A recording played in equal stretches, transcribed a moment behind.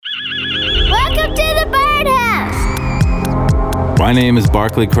My name is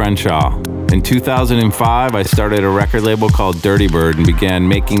Barclay Crenshaw. In 2005, I started a record label called Dirty Bird and began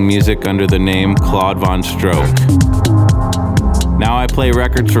making music under the name Claude Von Stroke. Now I play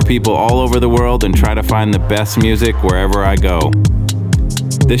records for people all over the world and try to find the best music wherever I go.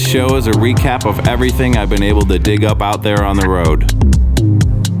 This show is a recap of everything I've been able to dig up out there on the road.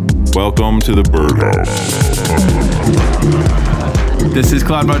 Welcome to the Birdhouse. This is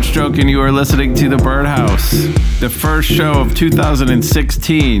Claude Von Stroke and you are listening to the Birdhouse, the first show of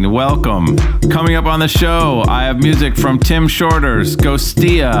 2016. Welcome. Coming up on the show, I have music from Tim Shorters,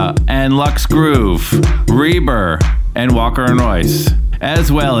 Ghostia and Lux Groove, Reber and Walker and Royce, as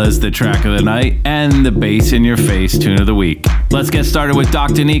well as the track of the night and the bass in your face tune of the week. Let's get started with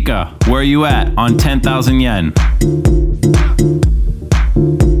Dr. Nika. Where you at on 10,000 yen?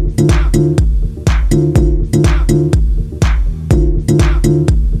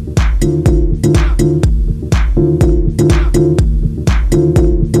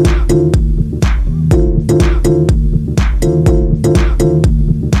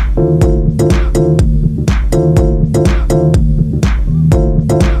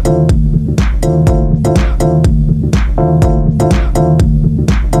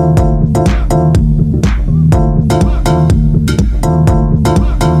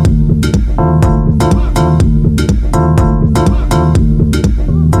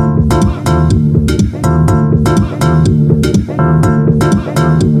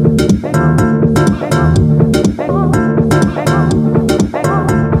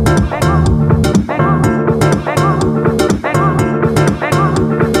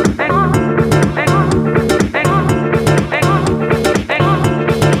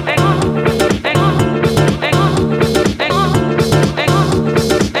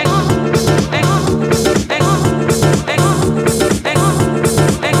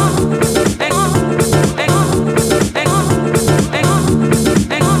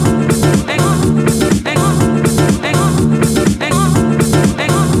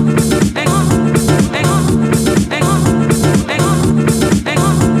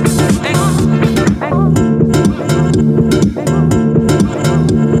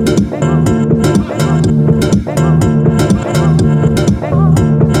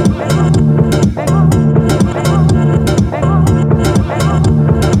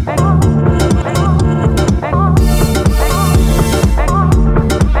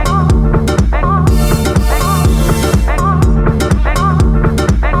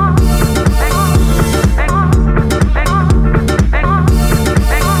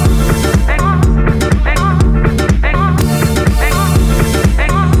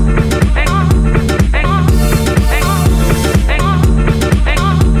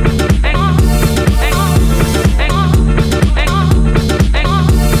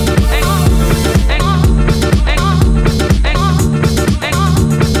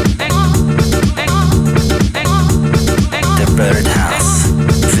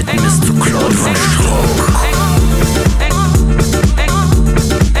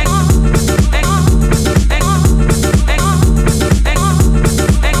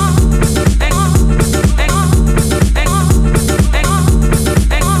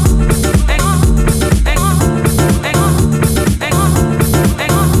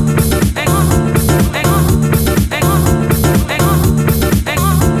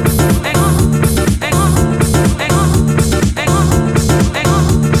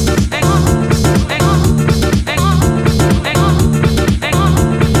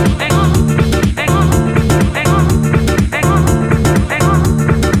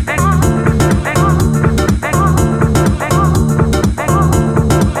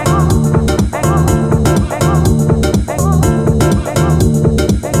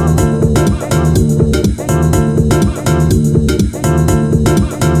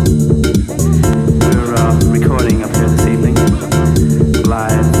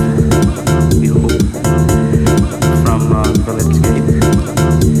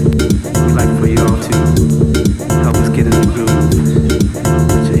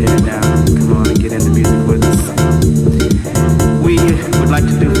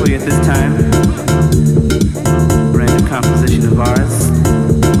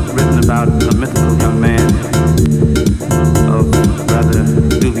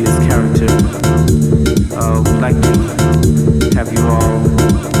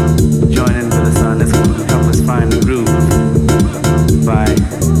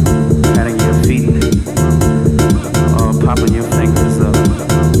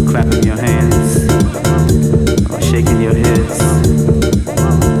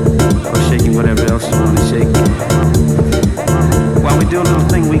 do a little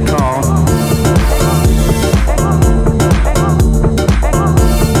thing we call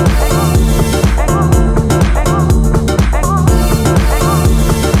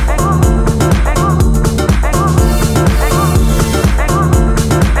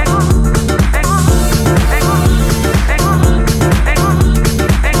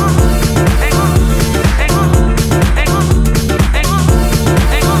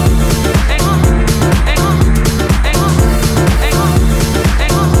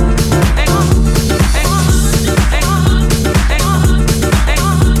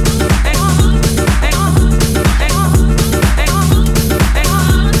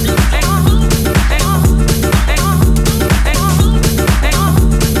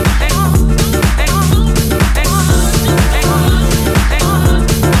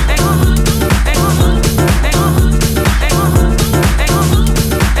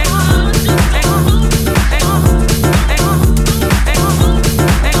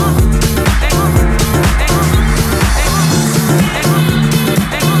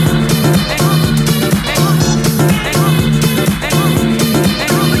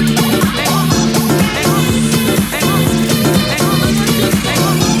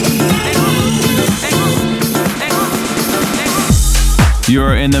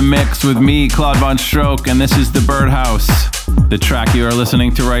You're in the mix with me, Claude Von Stroke, and this is the Birdhouse. The track you are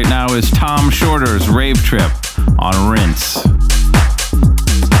listening to right now is Tom Shorter's Rave Trip on Rinse.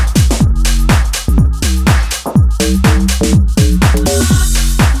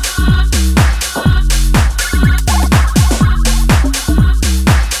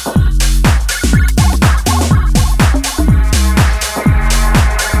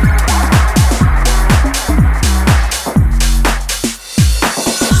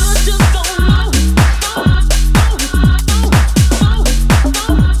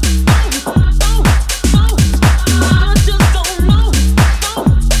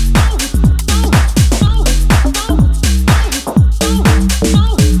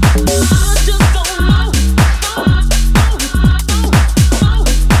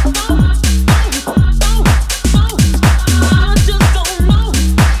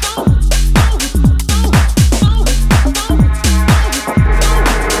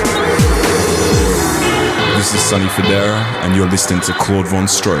 Sonny Federa, and you're listening to Claude Von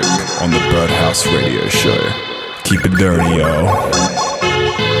Stroke on the Birdhouse Radio Show. Keep it dirty, yo.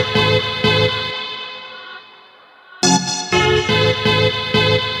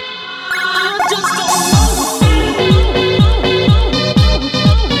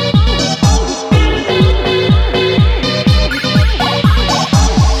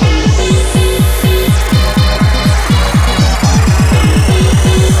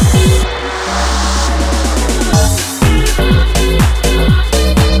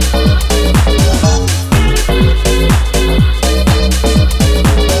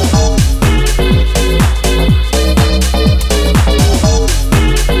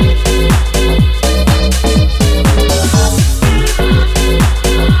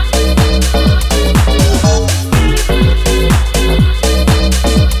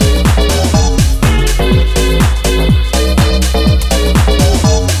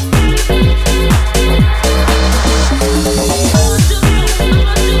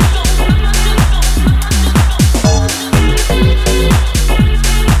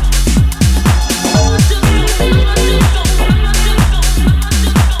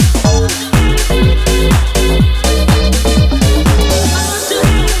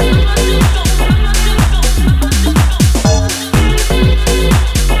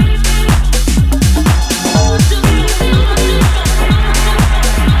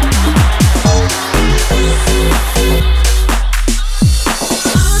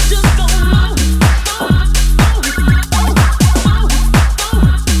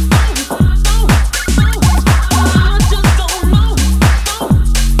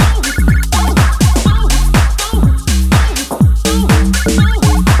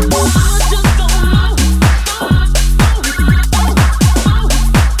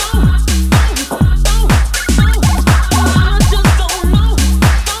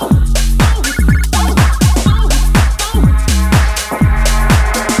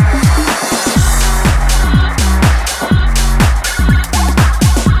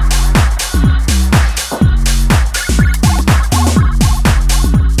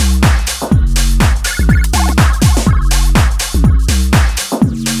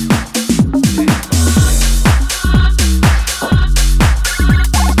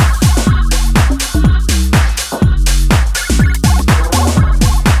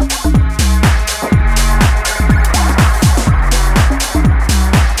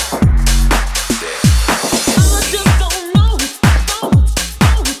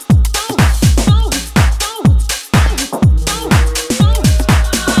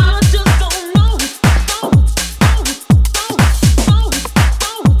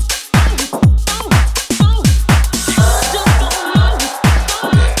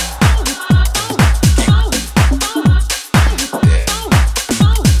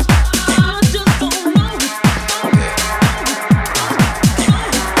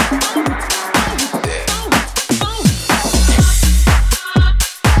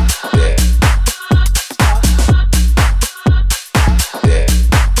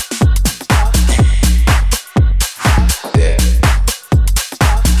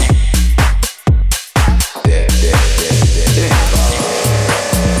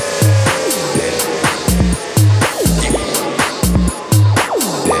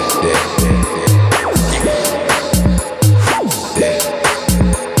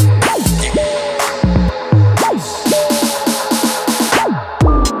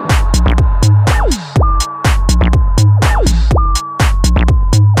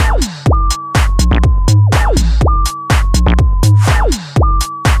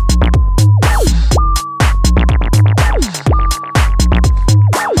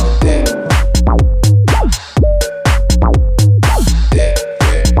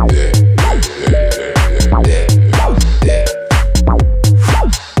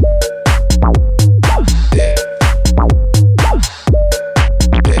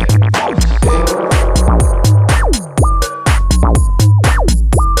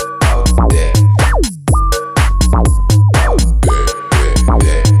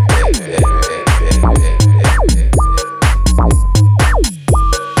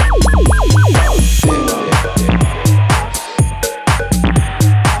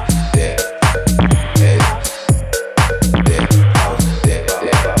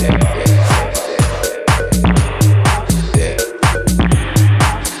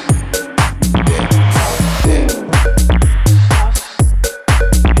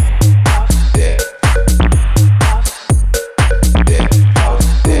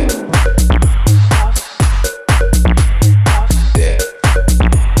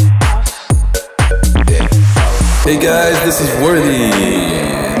 Hey guys, this is Worthy.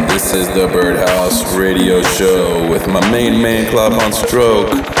 This is the Birdhouse Radio Show with my main man Club on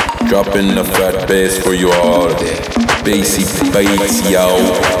Stroke, dropping the fat bass for you all. Bassy bass,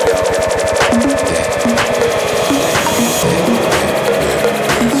 yo.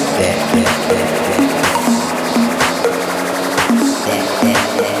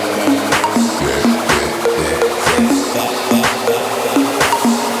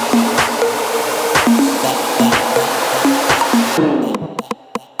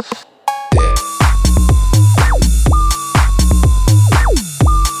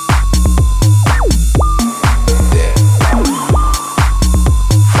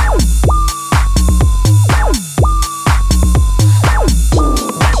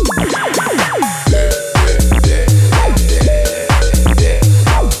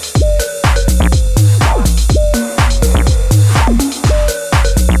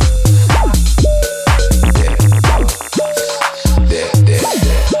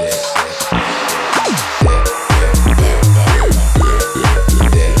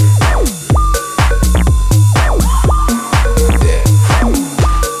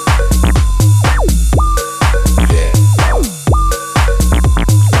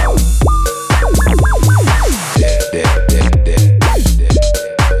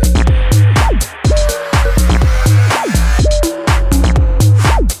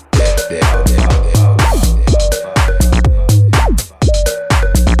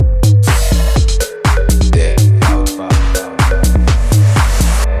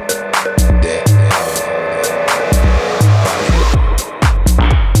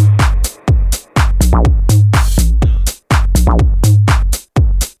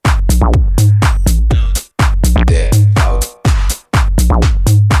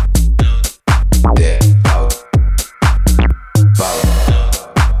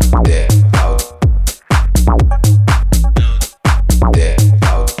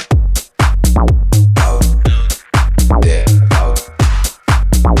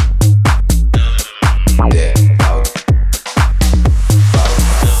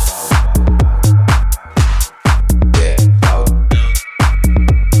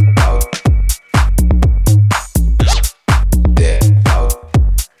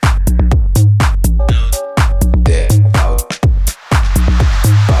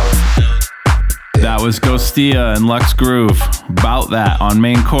 And Lux Groove, About That on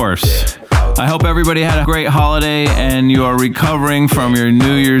Main Course. I hope everybody had a great holiday and you are recovering from your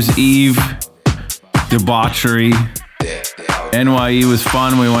New Year's Eve debauchery. NYE was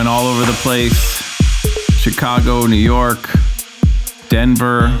fun. We went all over the place. Chicago, New York,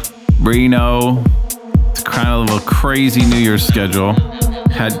 Denver, Reno. It's kind of a crazy New Year's schedule.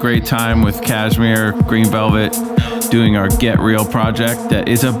 Had great time with Cashmere, Green Velvet, doing our Get Real project that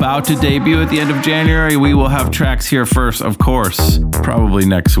is about to debut at the end of January. We will have tracks here first, of course, probably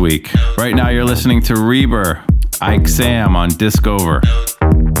next week. Right now you're listening to Reber, Ike Sam on Disc Over.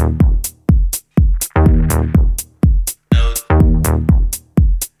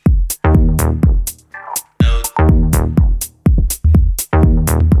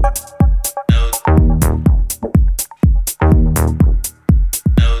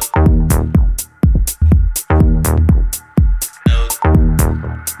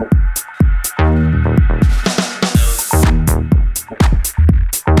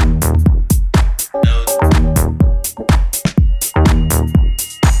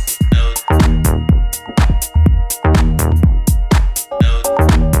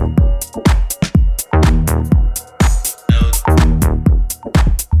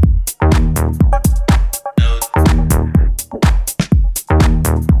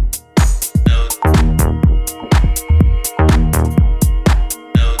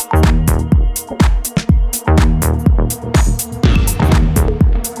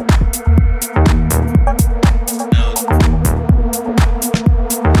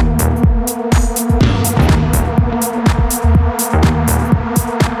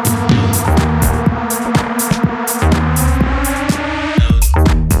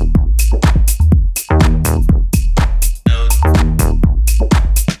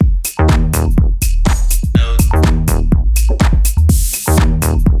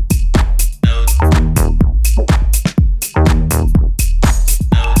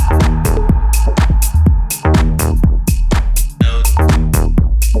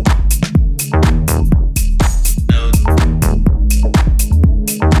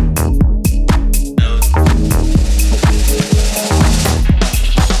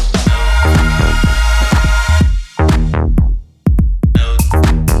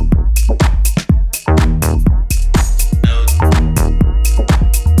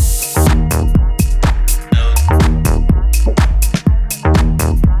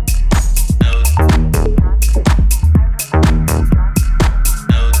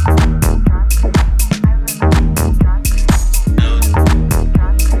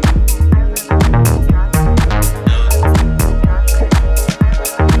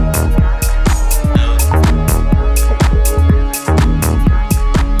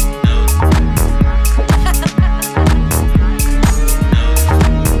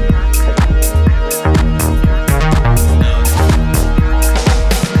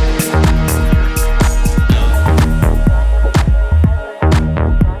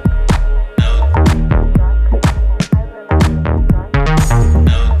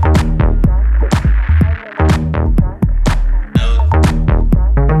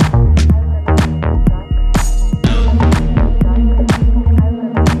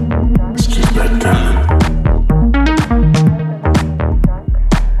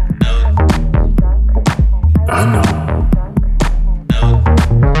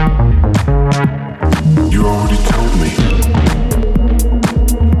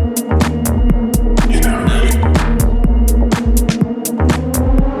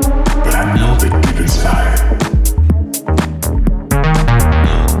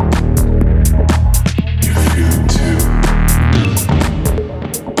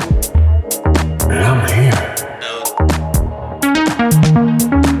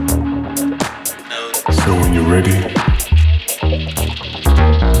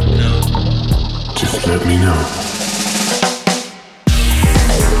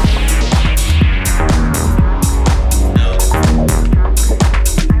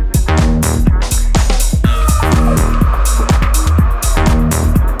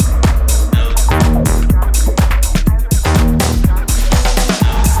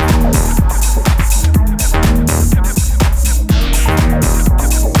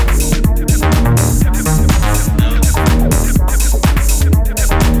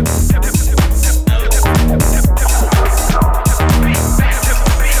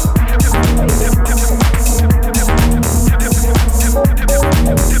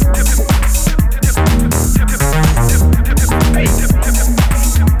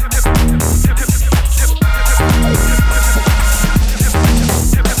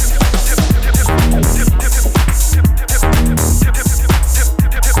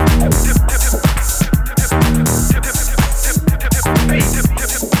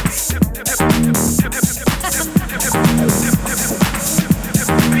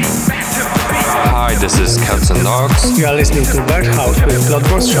 Talks. You are listening to Birdhouse with Claude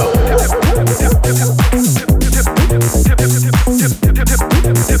Von Stroke.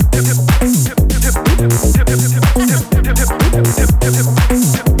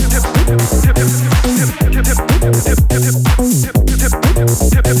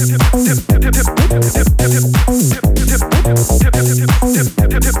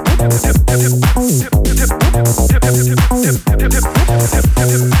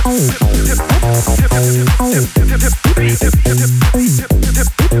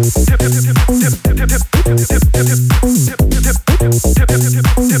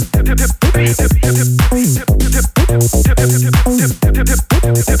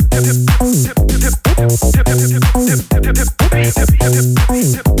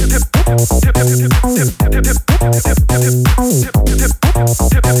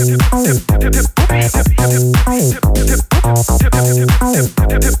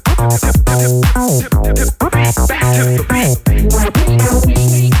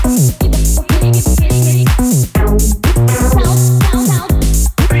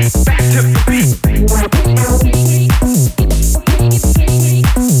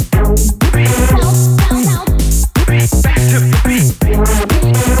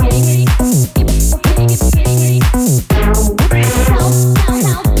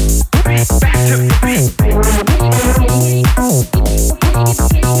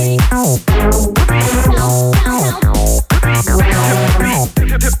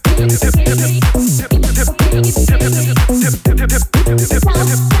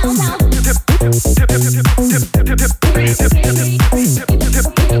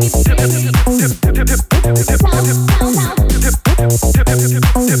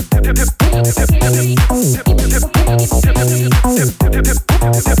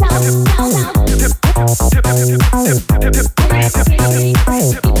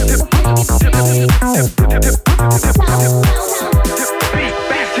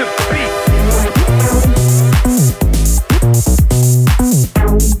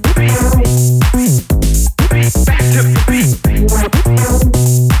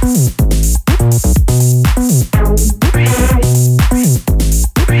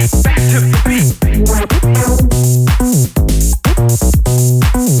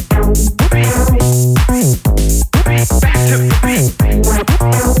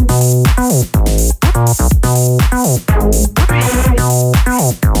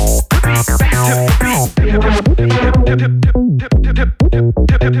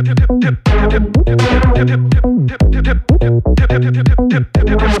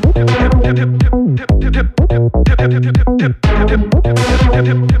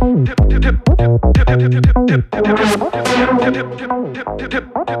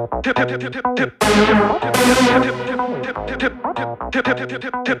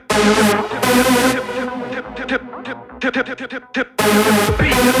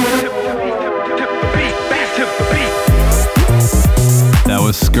 That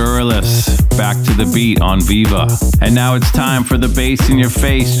was Scurrilous, Back to the Beat on Viva. And now it's time for the Bass in Your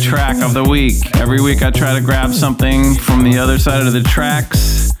Face track of the week. Every week I try to grab something from the other side of the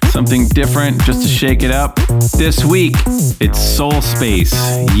tracks, something different just to shake it up. This week, it's Soul Space,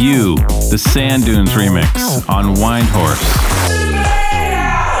 You, the Sand Dunes remix on Windhorse.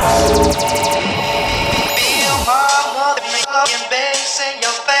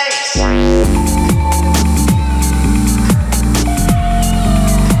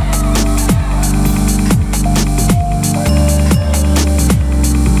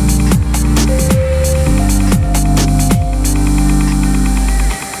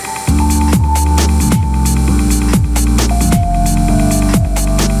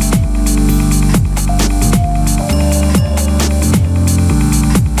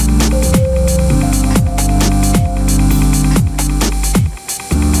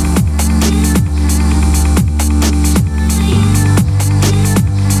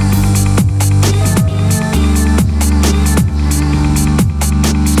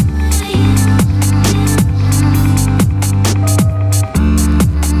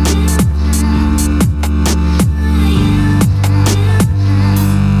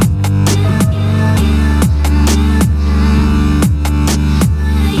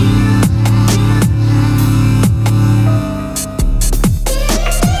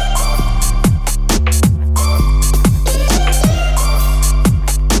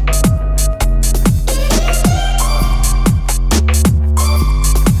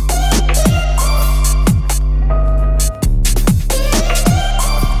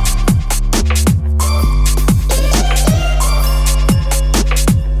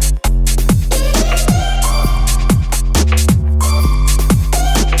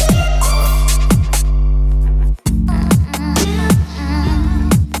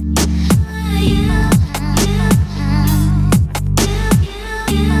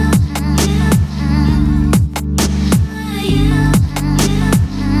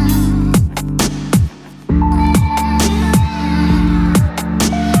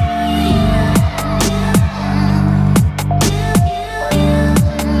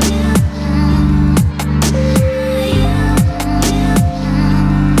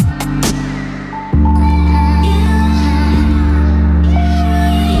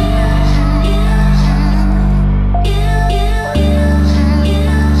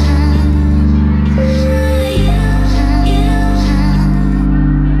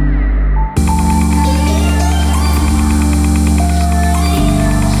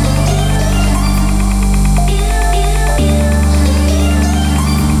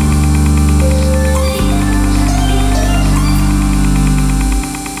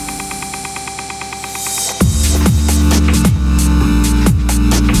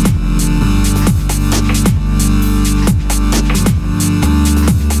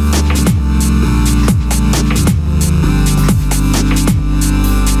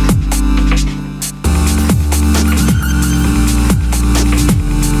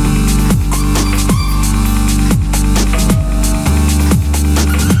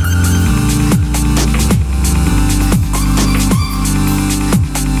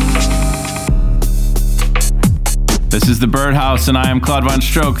 Birdhouse, and I am Claude Von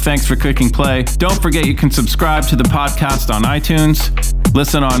Stroke. Thanks for clicking play. Don't forget you can subscribe to the podcast on iTunes,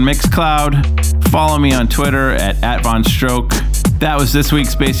 listen on Mixcloud, follow me on Twitter at @VonStroke. That was this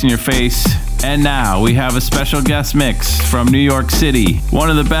week's Bass in Your Face. And now we have a special guest mix from New York City. One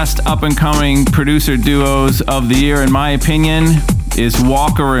of the best up-and-coming producer duos of the year, in my opinion, is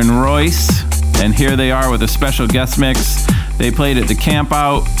Walker and Royce. And here they are with a special guest mix. They played at the Camp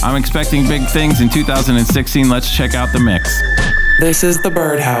Out. I'm expecting big things in 2016. Let's check out the mix. This is the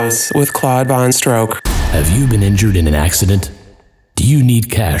Birdhouse with Claude Von Stroke. Have you been injured in an accident? Do you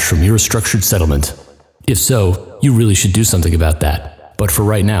need cash from your structured settlement? If so, you really should do something about that. But for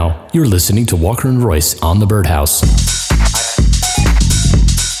right now, you're listening to Walker and Royce on the Birdhouse.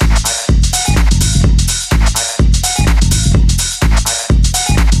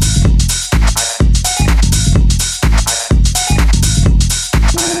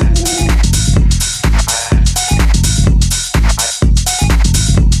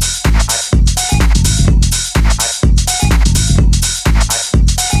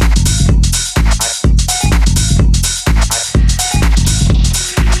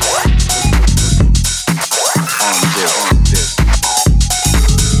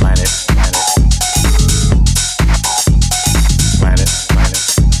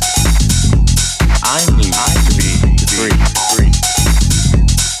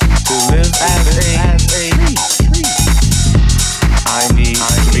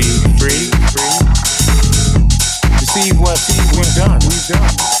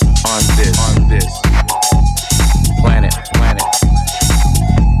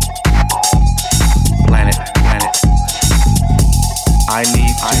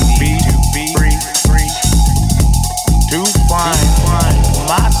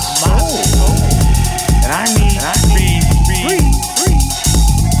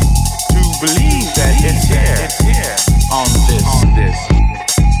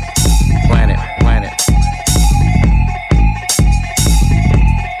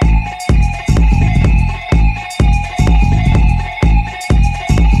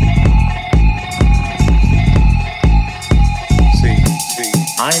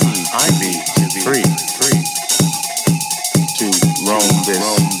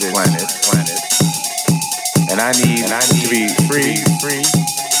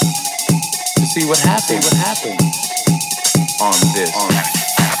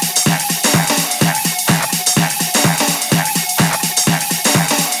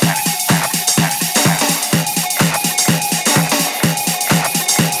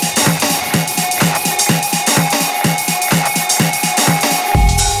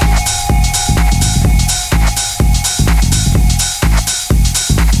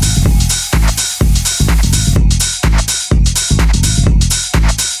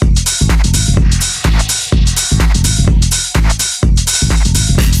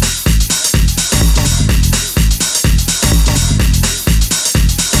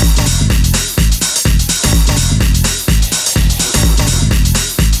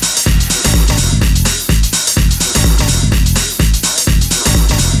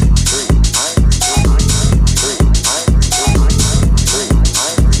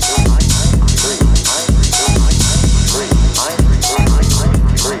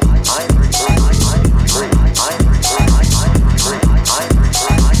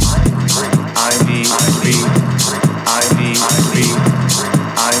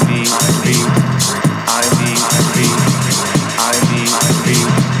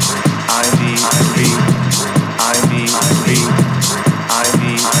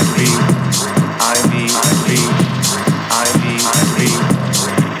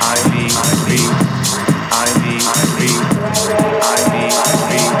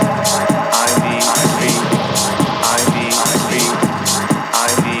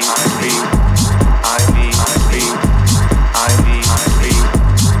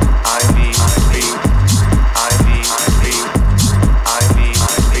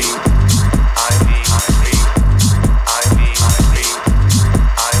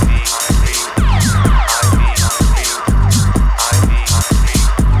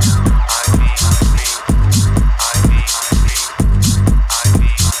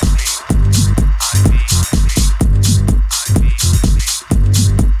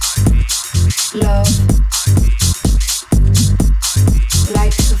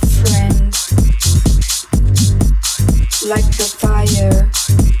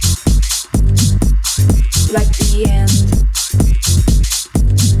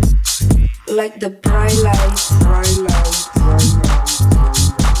 like the bright lights.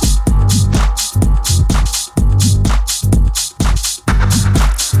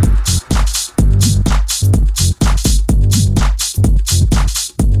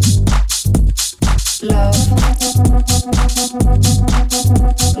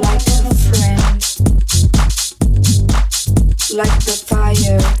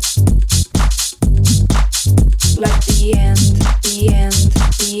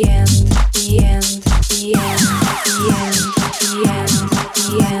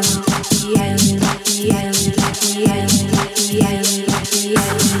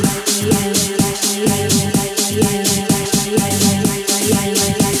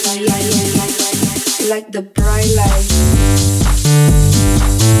 like the bright lights.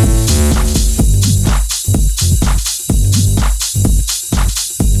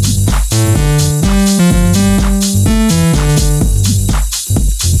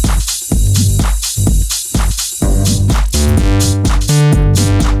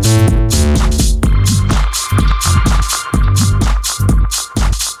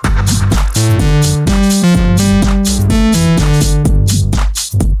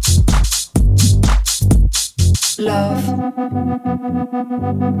 Love,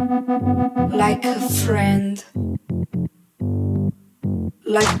 like a friend,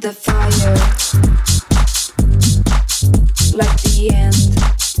 like the fire, like the end.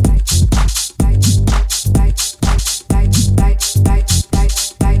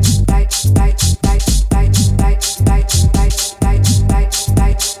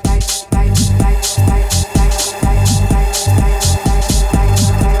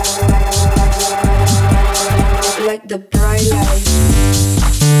 Like the bright lights.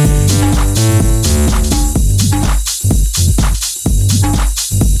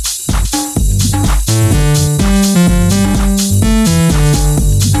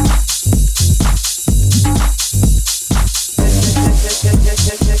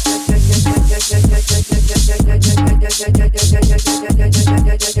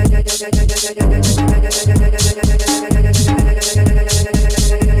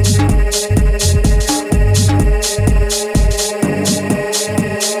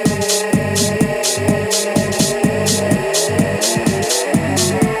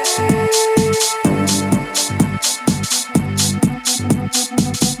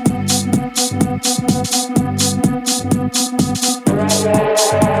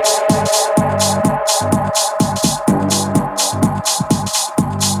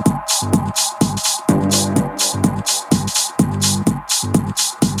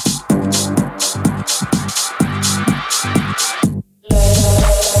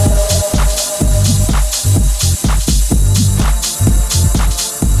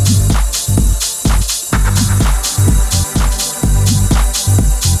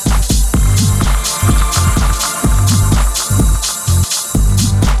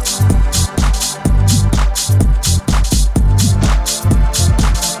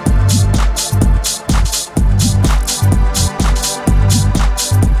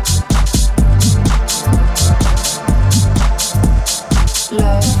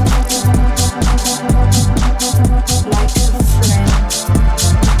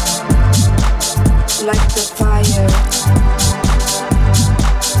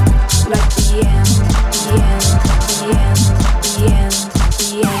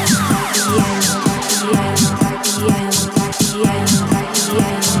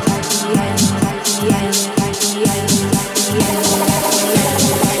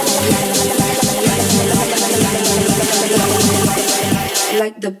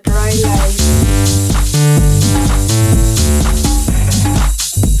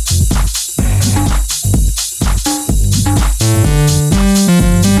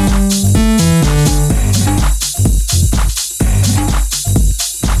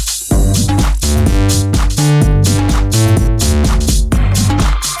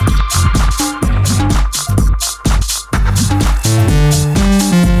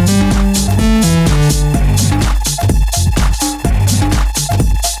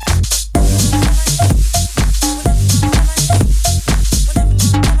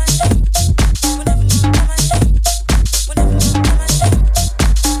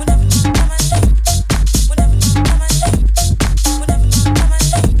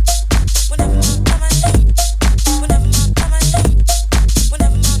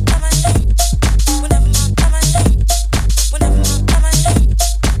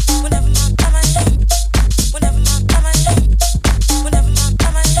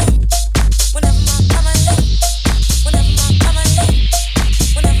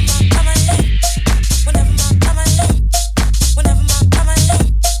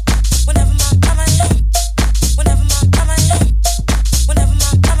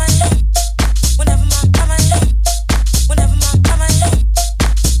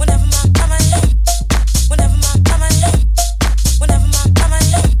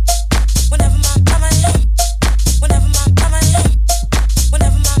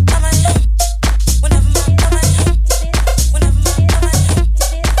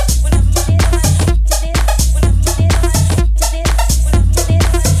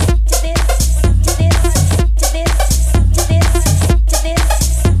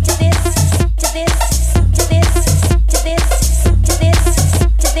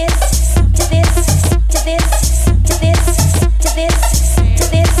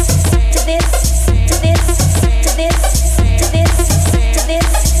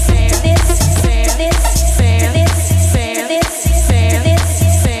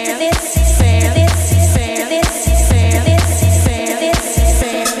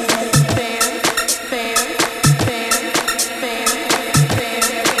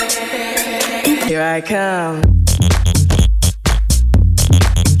 I come.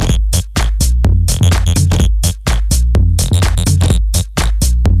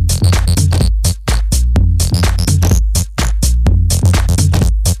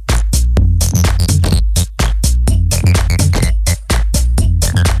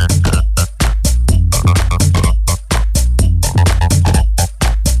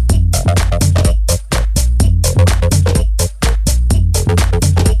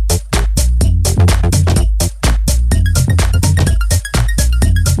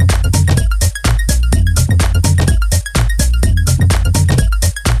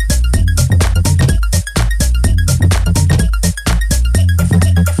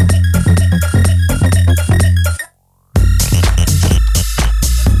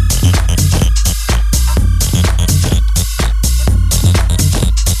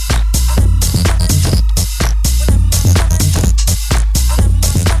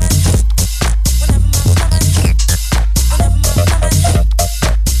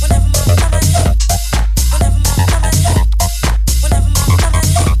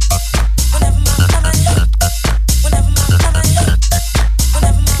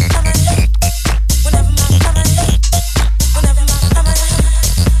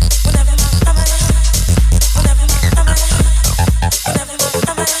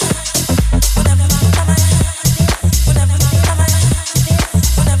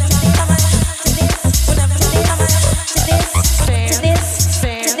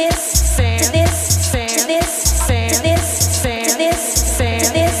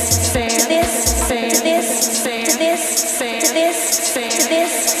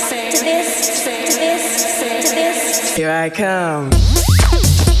 Here I come.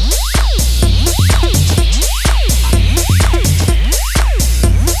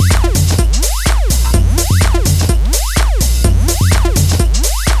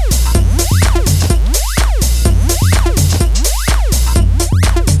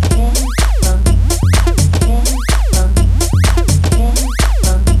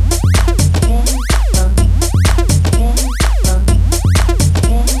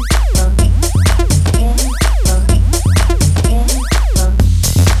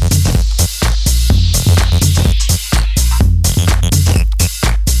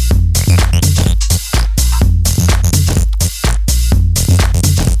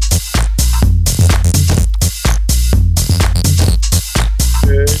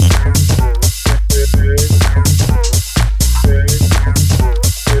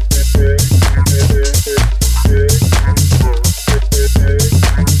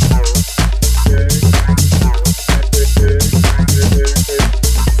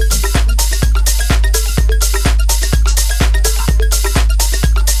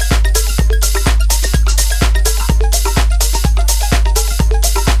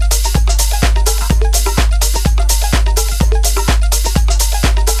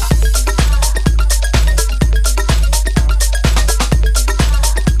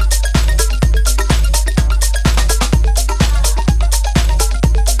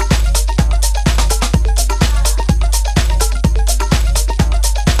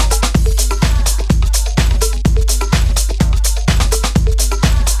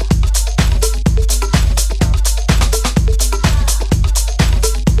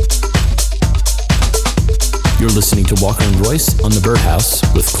 Listening to Walker and Royce on the Birdhouse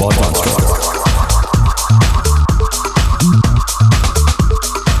with Claude Von Stroke.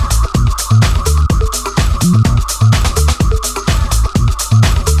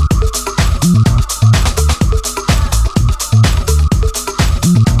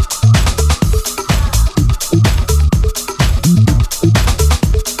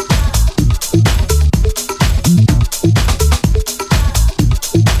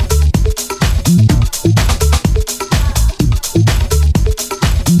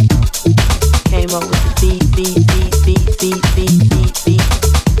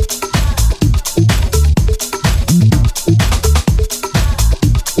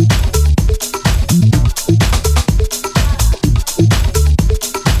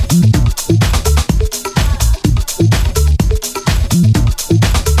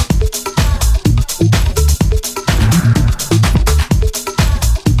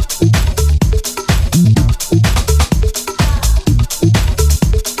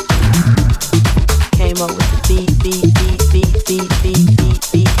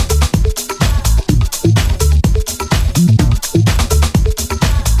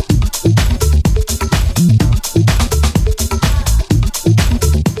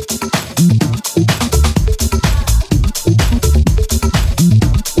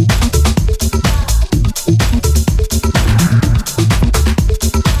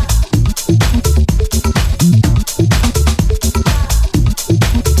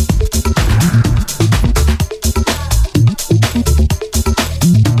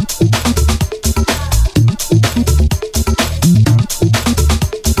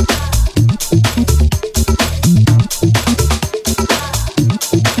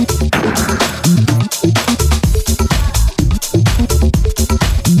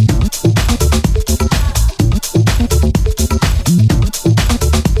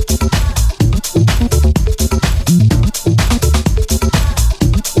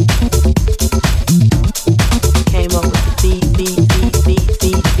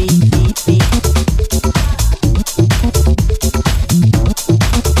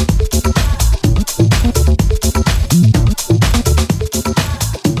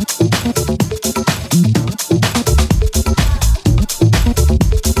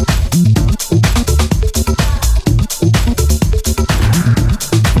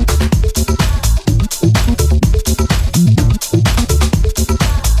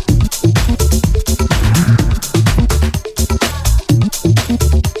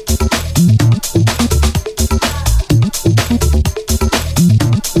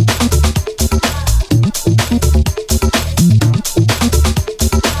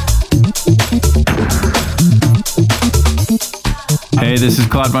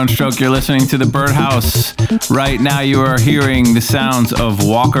 Claude Von Stroke. You're listening to the Birdhouse. Right now you are hearing the sounds of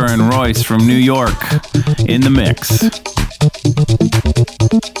Walker and Royce from New York in the mix.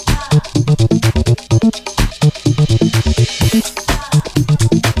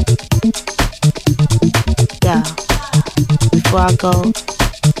 Yeah, before I go,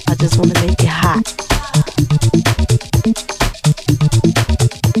 I just want to make it hot.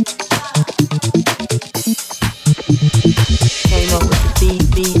 Came up with the beat,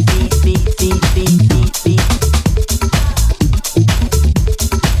 beat, beat, beat, beat, beat, beat, beat.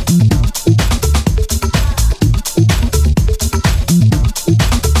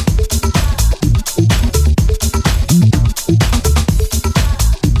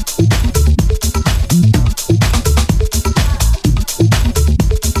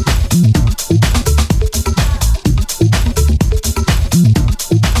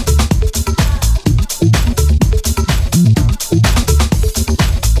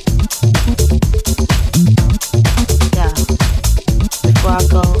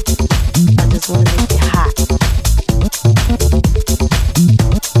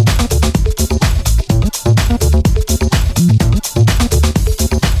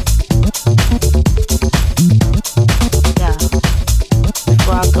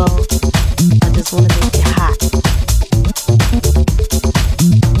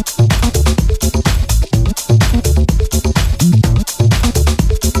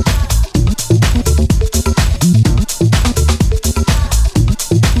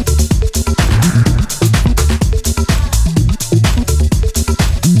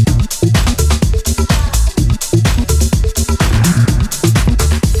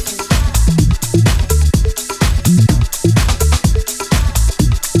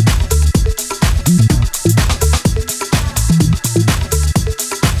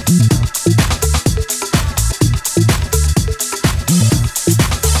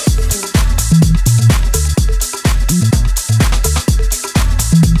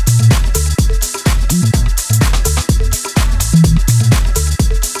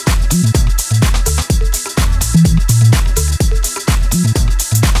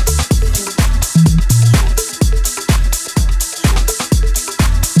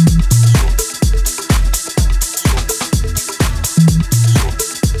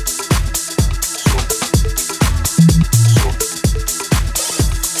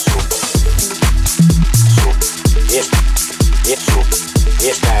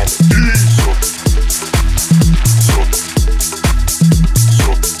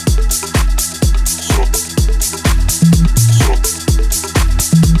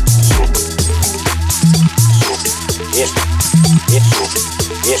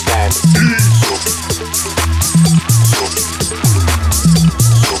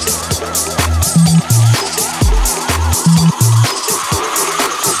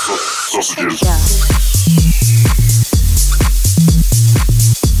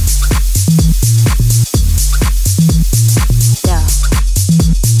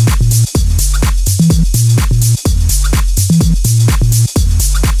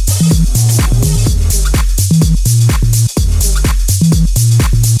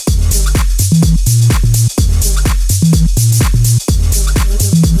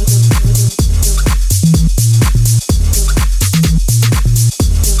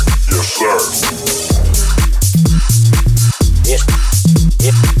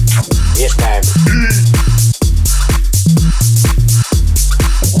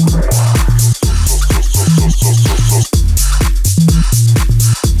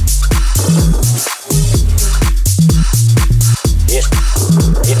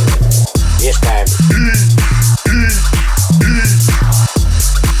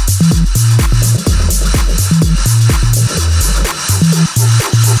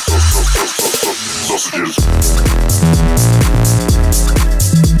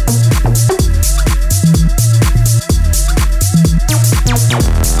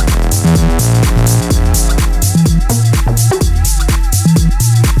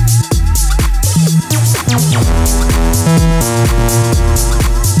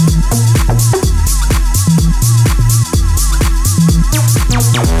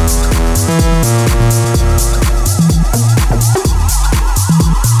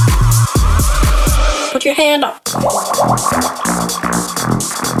 Put your hand up.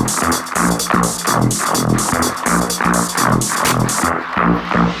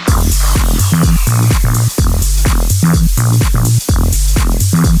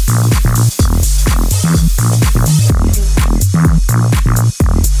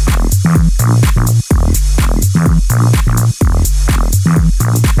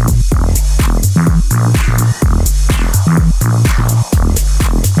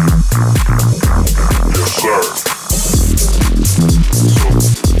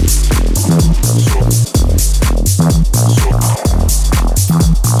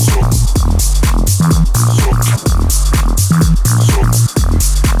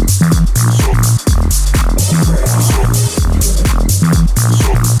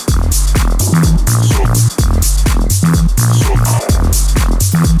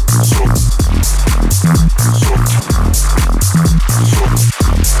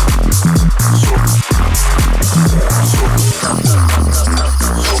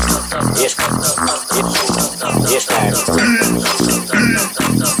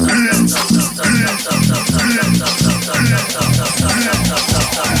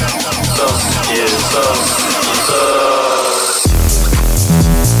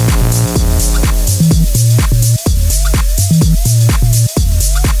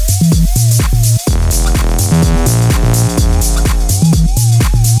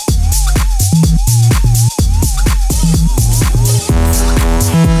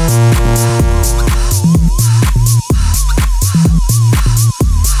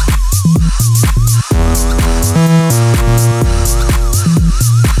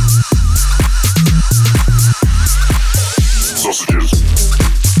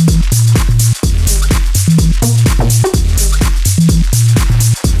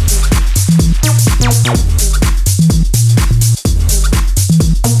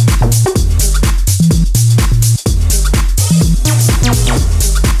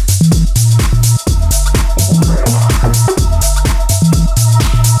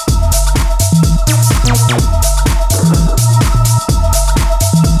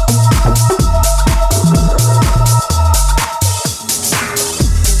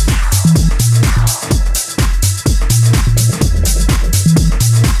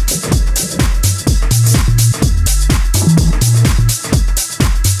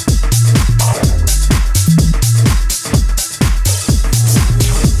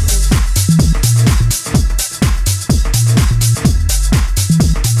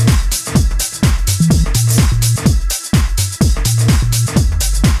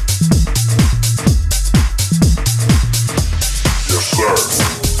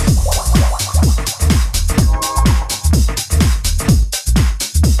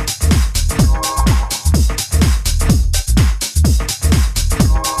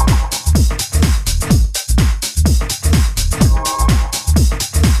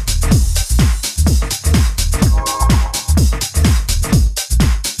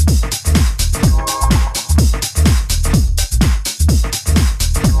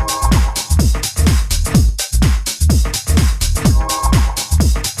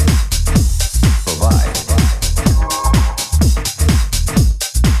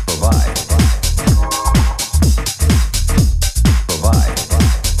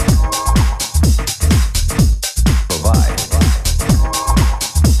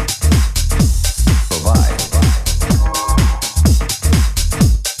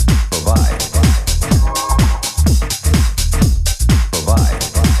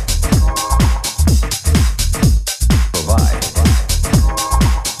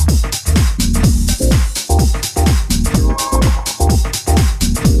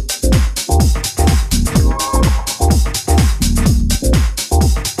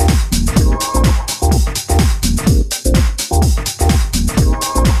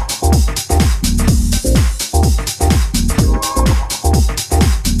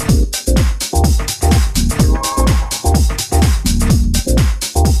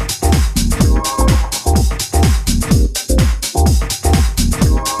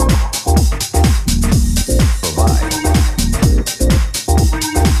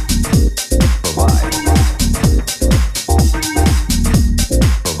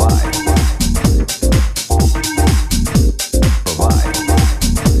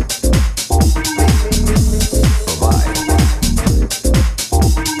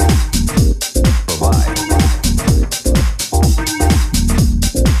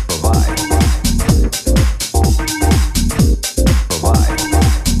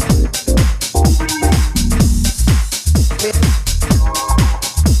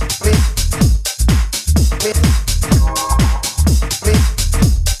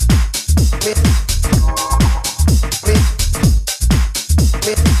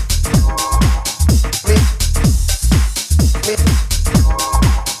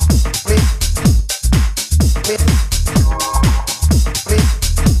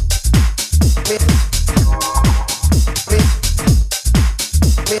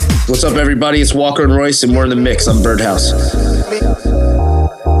 What's up, everybody? It's Walker and Royce, and we're in the mix on Birdhouse.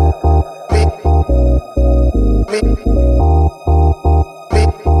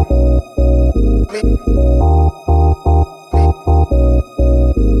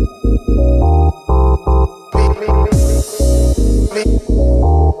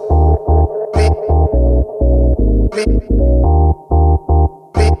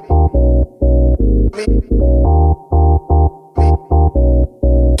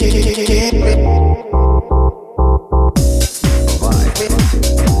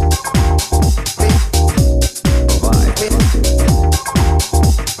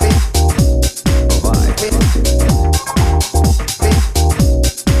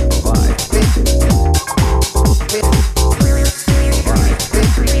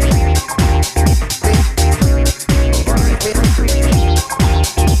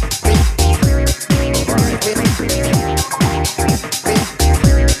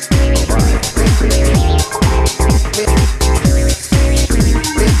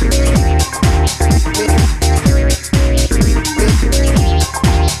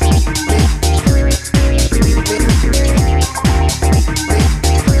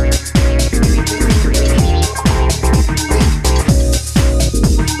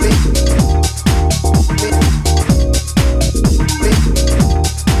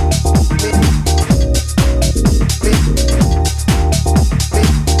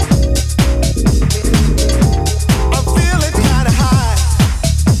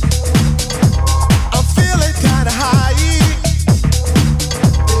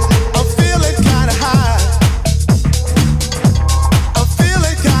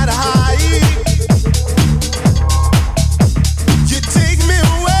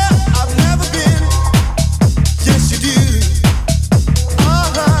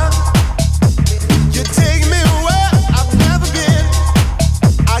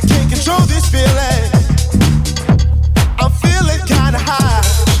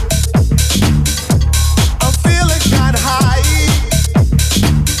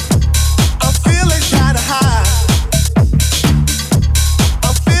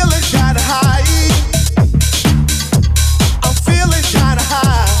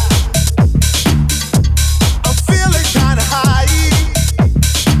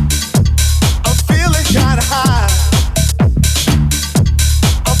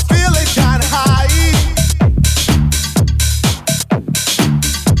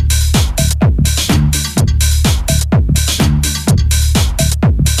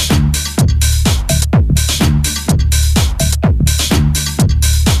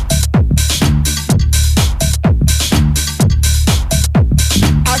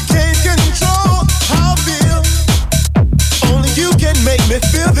 me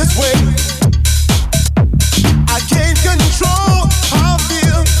feel this way. I can't control how I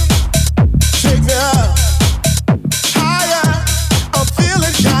feel. Take me up higher. I'm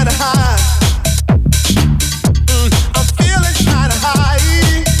feeling kinda high. I'm feeling kinda high.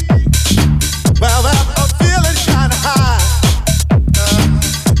 Well, I'm feeling kinda high.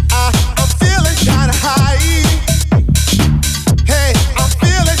 I'm feeling kinda high. Hey, I'm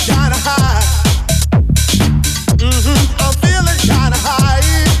feeling kinda high. I'm feeling kinda high.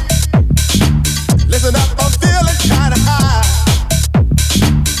 Listen up, I'm feeling kinda high.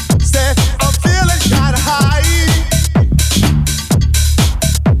 Say, I'm feeling kinda high.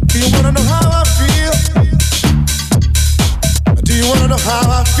 Do you wanna know how I feel? Do you wanna know how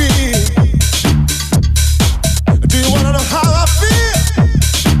I feel? Do you wanna know how I feel?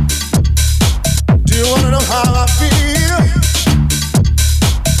 Do you wanna know how I feel?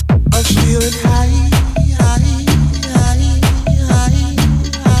 I'm feeling high, high, high, high,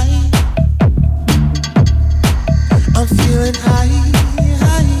 high. I'm feeling high,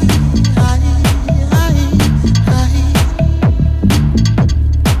 high, high, high, high.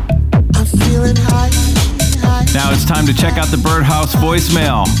 I'm feeling high, high. Now it's time to check out the Birdhouse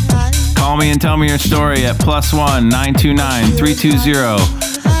voicemail. Call me and tell me your story at +1 929 320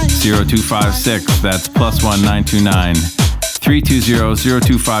 0256. That's +1 929 320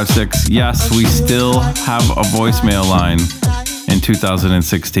 0256. Yes, we still have a voicemail line in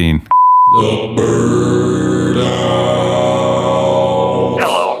 2016. Hello,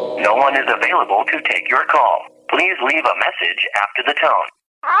 no one is available to take your call. Please leave a message after the tone.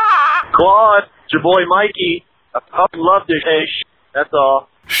 Claude, it's your boy Mikey. I fucking love this ish. That's all.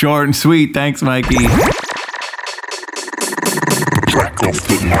 Short and sweet. Thanks, Mikey.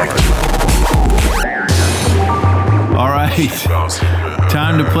 All right.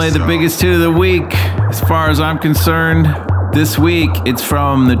 Time to play the biggest hit of the week. As far as I'm concerned, this week it's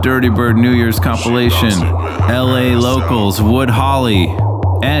from the Dirty Bird New Year's compilation. LA locals Wood Holly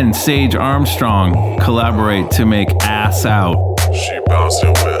and Sage Armstrong collaborate to make Ass Out. She bouncing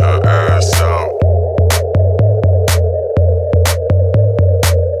with her ass out.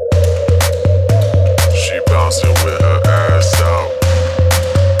 She bouncing with her ass out.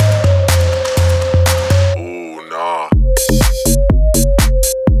 Ooh, nah.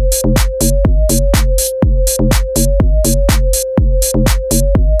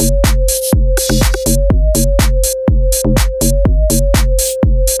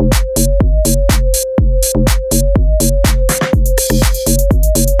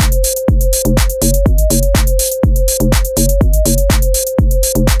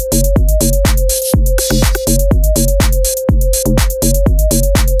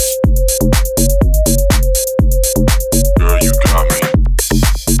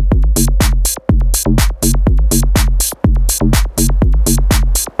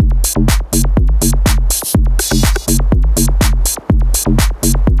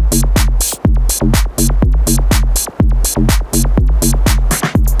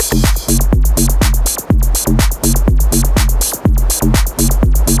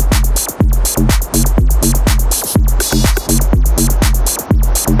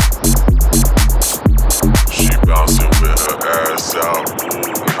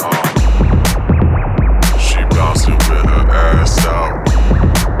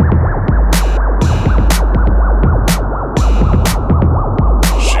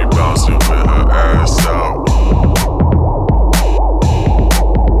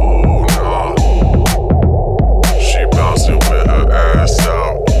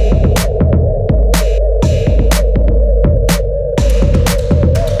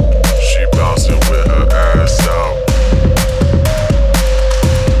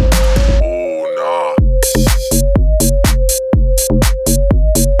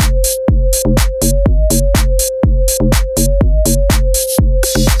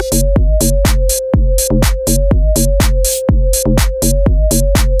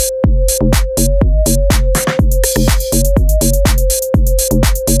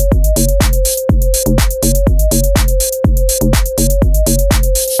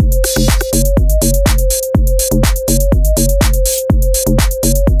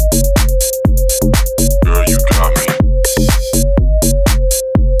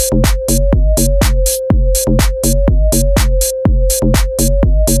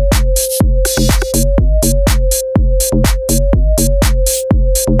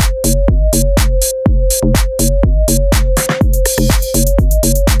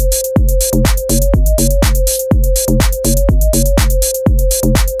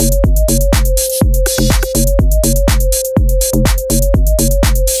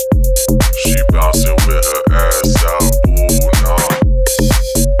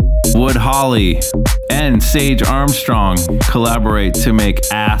 Holly and Sage Armstrong collaborate to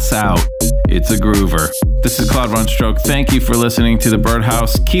make Ass Out. It's a groover. This is Claude Von Stroke. Thank you for listening to The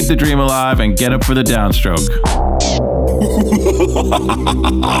Birdhouse. Keep the dream alive and get up for the downstroke.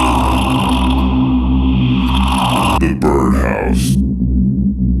 The Birdhouse.